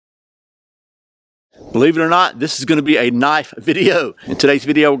Believe it or not, this is going to be a knife video. In today's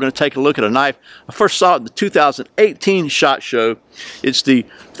video, we're going to take a look at a knife I first saw at the 2018 SHOT Show. It's the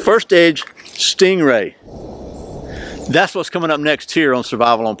First Edge Stingray. That's what's coming up next here on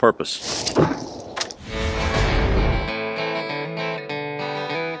Survival on Purpose.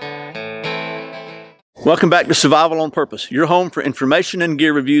 Welcome back to Survival on Purpose, your home for information and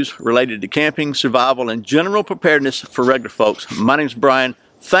gear reviews related to camping, survival, and general preparedness for regular folks. My name's Brian.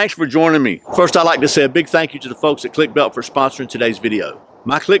 Thanks for joining me. First, I'd like to say a big thank you to the folks at ClickBelt for sponsoring today's video.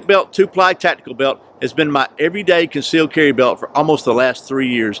 My ClickBelt 2-ply tactical belt has been my everyday concealed carry belt for almost the last 3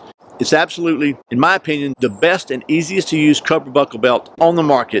 years. It's absolutely, in my opinion, the best and easiest to use cover buckle belt on the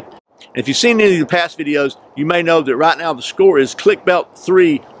market. And if you've seen any of the past videos, you may know that right now the score is ClickBelt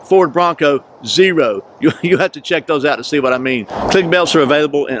 3, Ford Bronco 0. You have to check those out to see what I mean. ClickBelts are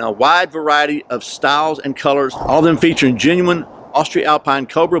available in a wide variety of styles and colors, all of them featuring genuine Austria-Alpine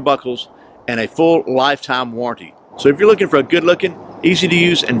Cobra buckles and a full lifetime warranty. So if you're looking for a good looking, easy to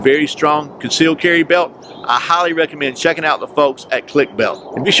use, and very strong concealed carry belt, I highly recommend checking out the folks at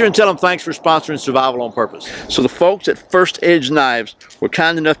ClickBelt. And be sure and tell them thanks for sponsoring Survival on Purpose. So the folks at First Edge Knives were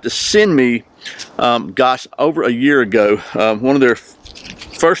kind enough to send me, gosh, over a year ago, one of their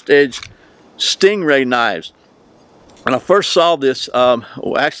First Edge Stingray knives. And I first saw this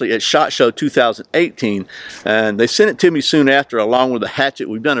actually at SHOT Show 2018, and they sent it to me soon after along with the hatchet.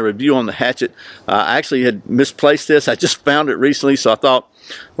 We've done a review on the hatchet. I actually had misplaced this. I just found it recently, so I thought,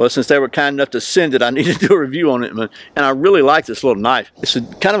 well, since they were kind enough to send it, I need to do a review on it. And I really like this little knife. It's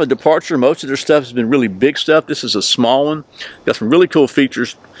kind of a departure. Most of their stuff has been really big stuff. This is a small one. Got some really cool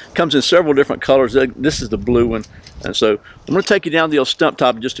features. Comes in several different colors. This is the blue one. And so I'm going to take you down the old stump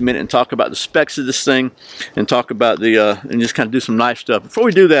top in just a minute and talk about the specs of this thing and talk about and just kind of do some knife stuff. Before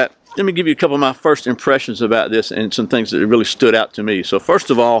we do that, let me give you a couple of my first impressions about this and some things that really stood out to me. So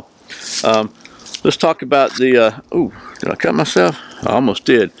first of all, let's talk about the, ooh, did I cut myself? I almost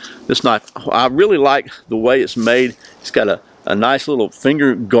did. This knife, I really like the way it's made. It's got a nice little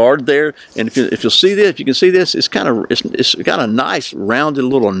finger guard there, and if you'll see this, if you can see this, it's got a nice rounded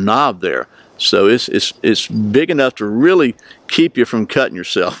little knob there. So it's big enough to really keep you from cutting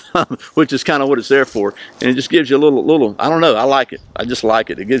yourself, which is kind of what it's there for. And it just gives you a little. I don't know. I like it. I just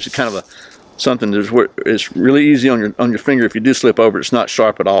like it. It gives you kind of something that's where it's really easy on your finger. If you do slip over, it's not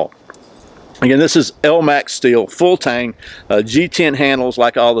sharp at all. Again, this is Elmax steel, full tang, G10 handles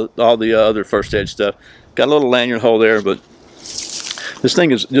like all the other First Edge stuff. Got a little lanyard hole there, but this thing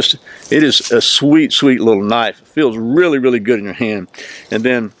is just, it is a sweet, sweet little knife. It feels really, really good in your hand. And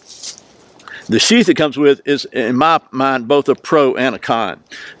then the sheath it comes with is, in my mind, both a pro and a con.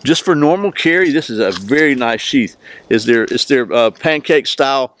 Just for normal carry, this is a very nice sheath. It's their pancake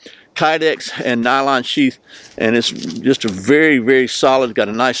style Kydex and nylon sheath, and it's just a very, very solid. Got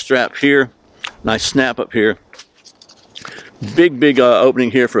a nice strap here, nice snap up here. Big opening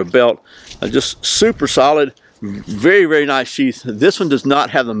here for a belt. Just super solid. Very, very nice sheath. This one does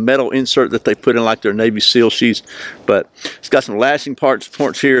not have the metal insert that they put in like their Navy SEAL sheaths, but it's got some lashing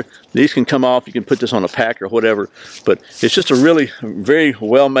parts here. These can come off. You can put this on a pack or whatever, but it's just a really very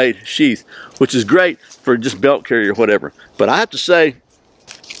well-made sheath, which is great for just belt carry or whatever. But I have to say,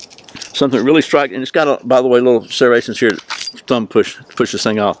 something really striking, and it's got, by the way, little serrations here, thumb push this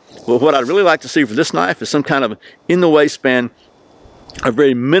thing off. Well, what I'd really like to see for this knife is some kind of in the waistband, a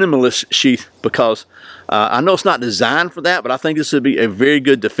very minimalist sheath, because I know it's not designed for that, but I think this would be a very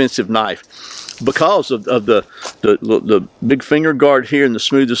good defensive knife because of the big finger guard here and the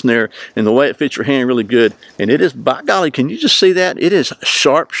smoothness there and the way it fits your hand really good. And it is, by golly, can you just see that? It is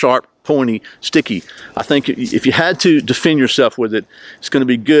sharp, pointy, sticky. I think if you had to defend yourself with it, it's going to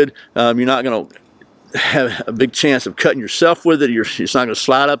be good. You're not going to have a big chance of cutting yourself with it. It's not going to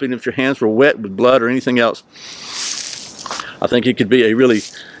slide up, even if your hands were wet with blood or anything else. I think it could be a really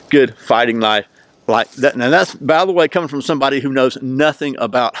good fighting knife like that. Now that's, by the way, coming from somebody who knows nothing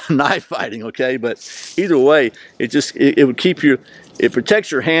about knife fighting, okay? But either way, it would keep you, it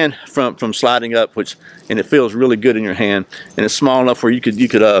protects your hand from sliding up, and it feels really good in your hand, and it's small enough where you could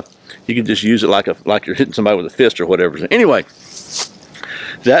just use it like you're hitting somebody with a fist or whatever. So anyway,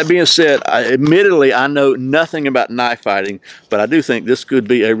 that being said, admittedly, I know nothing about knife fighting, but I do think this could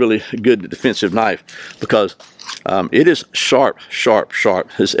be a really good defensive knife because it is sharp.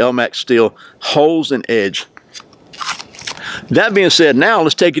 This Elmax steel holds an edge. That being said, now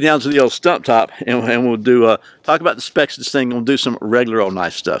let's take it down to the old stump top, and we'll do talk about the specs of this thing. We'll do some regular old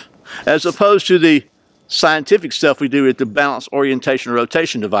knife stuff, as opposed to the scientific stuff we do at the balance, orientation,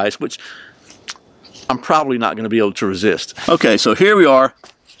 rotation device, which I'm probably not going to be able to resist. Okay, so here we are,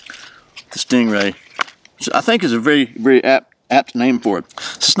 the Stingray, which I think is a very, very apt apt name for it.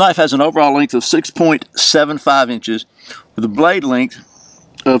 This knife has an overall length of 6.75 inches with a blade length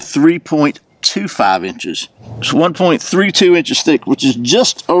of 3.25 inches. It's 1.32 inches thick, which is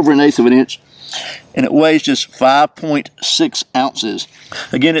just over 1/8 of an inch, and it weighs just 5.6 ounces.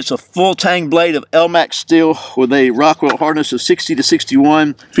 Again, it's a full tang blade of Elmax steel with a Rockwell hardness of 60 to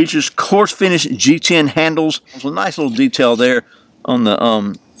 61. Features coarse finish G10 handles. There's a nice little detail there on the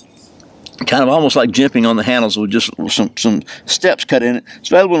kind of almost like jimping on the handles with just some steps cut in it.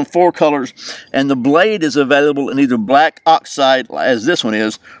 It's available in 4 colors, and the blade is available in either black oxide, as this one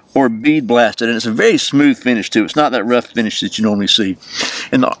is, or bead blasted, and it's a very smooth finish too. It's not that rough finish that you normally see.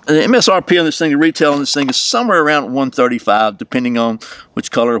 And the MSRP on this thing, the retail on this thing, is somewhere around $135, depending on which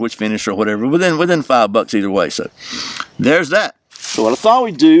color, which finish, or whatever. Within $5 either way. So there's that. So what I thought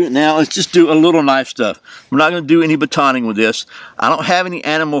we'd do now is just do a little knife stuff. We're not going to do any batoning with this. I don't have any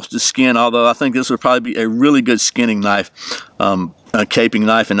animals to skin, although I think this would probably be a really good skinning knife, a caping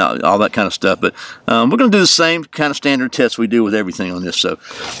knife and all that kind of stuff. But we're going to do the same kind of standard test we do with everything on this. So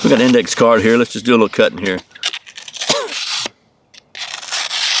we got an index card here. Let's just do a little cutting here.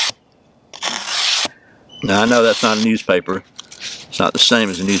 Now I know that's not a newspaper. It's not the same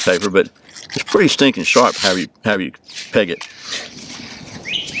as a newspaper, but it's pretty stinking sharp however you peg it.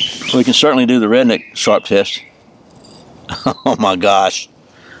 We can certainly do the redneck sharp test. Oh my gosh.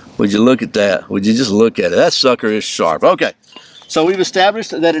 Would you look at that? Would you just look at it? That sucker is sharp. Okay. So we've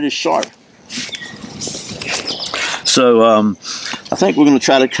established that it is sharp. So I think we're going to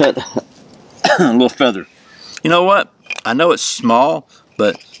try to cut a little feather. You know what? I know it's small,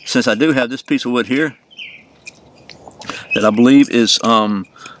 but since I do have this piece of wood here that I believe is I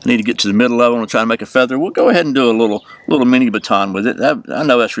need to get to the middle level and try to make a feather, we'll go ahead and do a little mini baton with it. I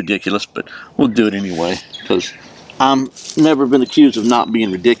know that's ridiculous, but we'll do it anyway because I'm never been accused of not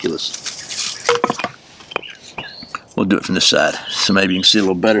being ridiculous. We'll do it from this side so maybe you can see a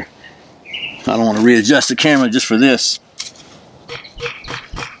little better. I don't want to readjust the camera just for this.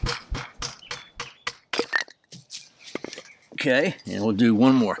 Okay, and we'll do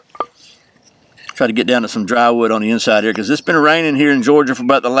one more. Try to get down to some dry wood on the inside here because it's been raining here in Georgia for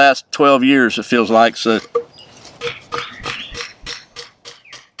about the last 12 years, it feels like. So,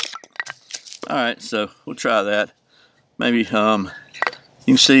 all right, so we'll try that. Maybe you can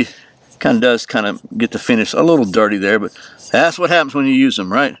see, kind of get the finish a little dirty there, but that's what happens when you use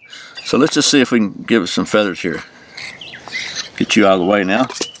them, right? So let's just see if we can give it some feathers here. Get you out of the way now.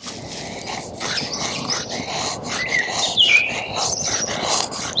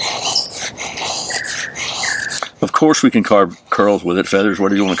 Of course we can carve curls with it, feathers,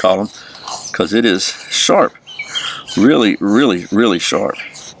 whatever you want to call them, because it is sharp. Really, really, really sharp. I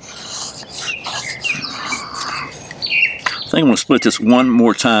think I'm going to split this one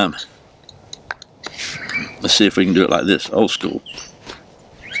more time. Let's see if we can do it like this, old school.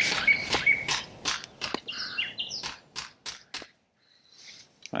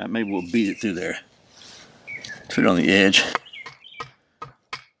 All right, maybe we'll beat it through there. Put it on the edge.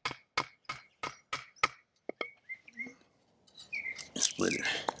 Split it.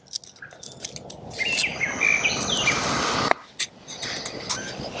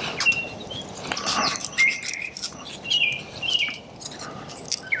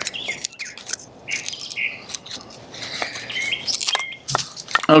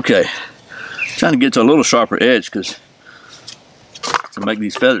 Okay, trying to get to a little sharper edge because to make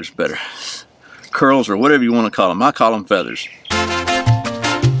these feathers better. Curls or whatever you want to call them. I call them feathers.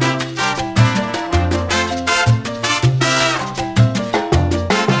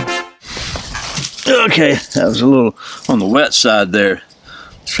 Okay, that was a little on the wet side there.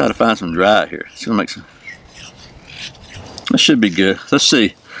 Let's try to find some dry here. It's gonna make some. That should be good. Let's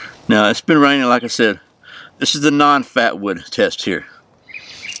see. Now it's been raining, like I said. This is the non-fat wood test here,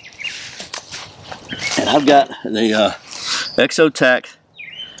 and I've got the Exotac.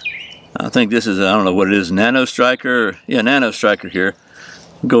 I think this is, I don't know what it is, Nano Striker. Yeah, Nano Striker here.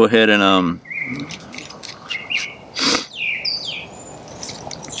 Go ahead and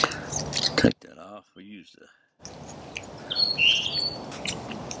take that off. We use the.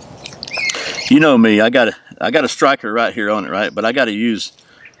 You know me. I got a striker right here on it, right? But I've got to use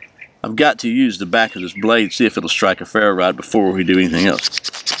the back of this blade, see if it'll strike a ferro rod before we do anything else.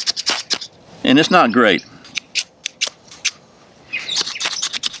 And it's not great.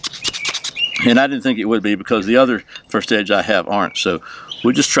 And I didn't think it would be because the other First Edge I have aren't. So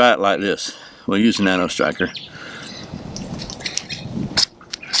we'll just try it like this. We'll use the Nano Striker.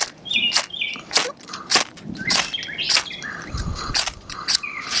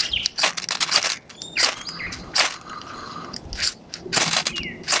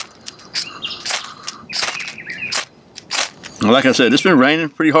 Like I said, it's been raining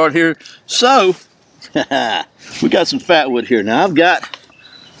pretty hard here, so we got some fat wood here. Now I've got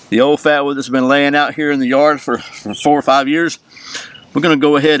the old fat wood that's been laying out here in the yard for 4 or 5 years. We're going to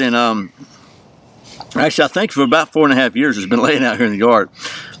go ahead and actually I think for about 4.5 years it's been laying out here in the yard.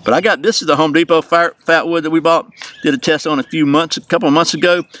 But I got, this is the Home Depot fat wood that we bought. Did a test on a couple of months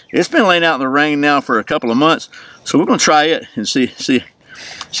ago. It's been laying out in the rain now for a couple of months, so we're going to try it and see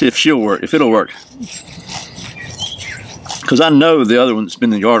if she'll work, if it'll work. Because I know the other one that's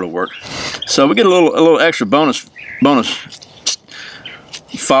been in the yard will work. So we get a little extra bonus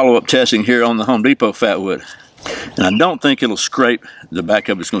follow-up testing here on the Home Depot fat wood. And I don't think it'll scrape, the back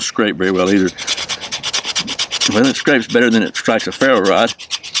of it's going to scrape very well either. Well, it scrapes better than it strikes a ferro rod.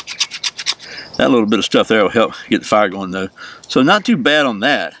 That little bit of stuff there will help get the fire going though. So not too bad on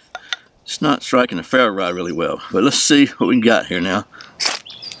that. It's not striking the ferro rod really well. But let's see what we got here now.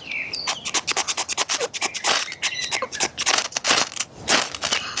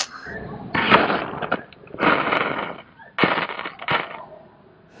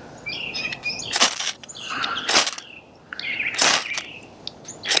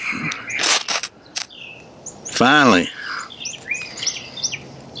 Finally.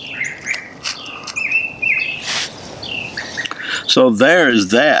 So there is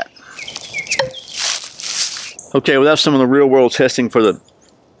that. Okay, well that's some of the real world testing for the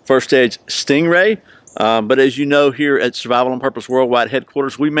First Edge Stingray. But as you know, here at Survival on Purpose Worldwide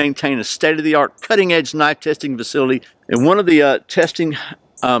headquarters, we maintain a state-of-the-art cutting-edge knife testing facility. And one of the testing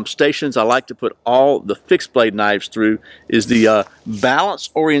stations I like to put all the fixed blade knives through is the balance,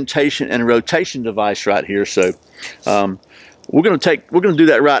 orientation, and rotation device right here. So we're going to do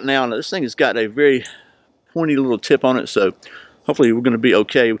that right now. Now this thing has got a very pointy little tip on it, so hopefully we're going to be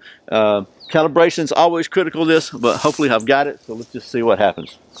okay. Calibration is always critical to this, but hopefully I've got it. So let's just see what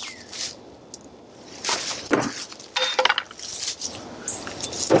happens.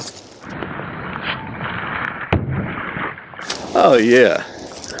 Oh yeah.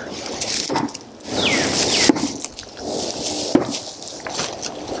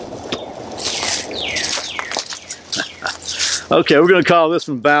 Okay, we're going to call this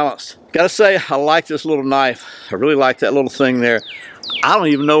one balanced. Gotta say, I like this little knife. I really like that little thing there. I don't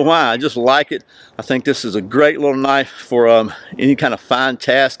even know why, I just like it. I think this is a great little knife for any kind of fine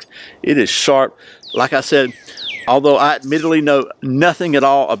task. It is sharp. Like I said, although I admittedly know nothing at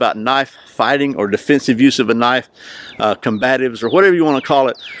all about knife fighting or defensive use of a knife, combatives or whatever you want to call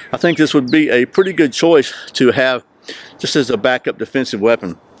it, I think this would be a pretty good choice to have just as a backup defensive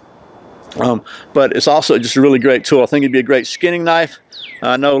weapon. But it's also just a really great tool. I think it'd be a great skinning knife.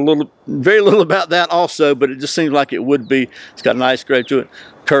 I know very little about that also, but it just seems like it would be. It's got a nice curve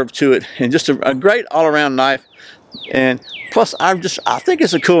to it, and just a great all-around knife. And plus, I think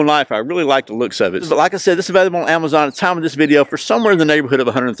it's a cool knife. I really like the looks of it. But like I said, this is available on Amazon at the time of this video for somewhere in the neighborhood of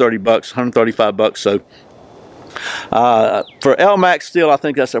 130 bucks, 135 bucks. So for Elmax still, I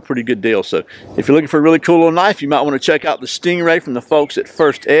think that's a pretty good deal. So if you're looking for a really cool little knife, you might want to check out the Stingray from the folks at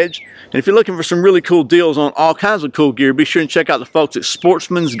First Edge. And if you're looking for some really cool deals on all kinds of cool gear, be sure and check out the folks at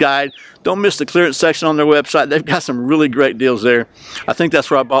Sportsman's Guide. Don't miss the clearance section on their website. They've got some really great deals there. I think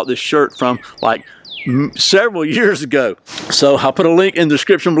that's where I bought this shirt from, like several years ago. So I'll put a link in the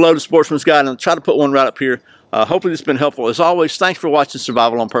description below to Sportsman's Guide, and I'll try to put one right up here. Hopefully this has been helpful. As always, thanks for watching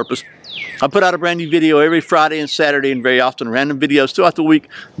Survival on Purpose. I put out a brand new video every Friday and Saturday, and very often random videos throughout the week.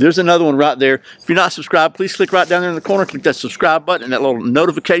 There's another one right there. If you're not subscribed, please click right down there in the corner, click that subscribe button and that little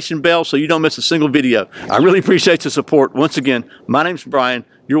notification bell so you don't miss a single video. I really appreciate the support. Once again, my name's Brian.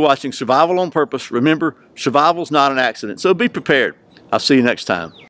 You're watching Survival on Purpose. Remember, survival's not an accident, so be prepared. I'll see you next time.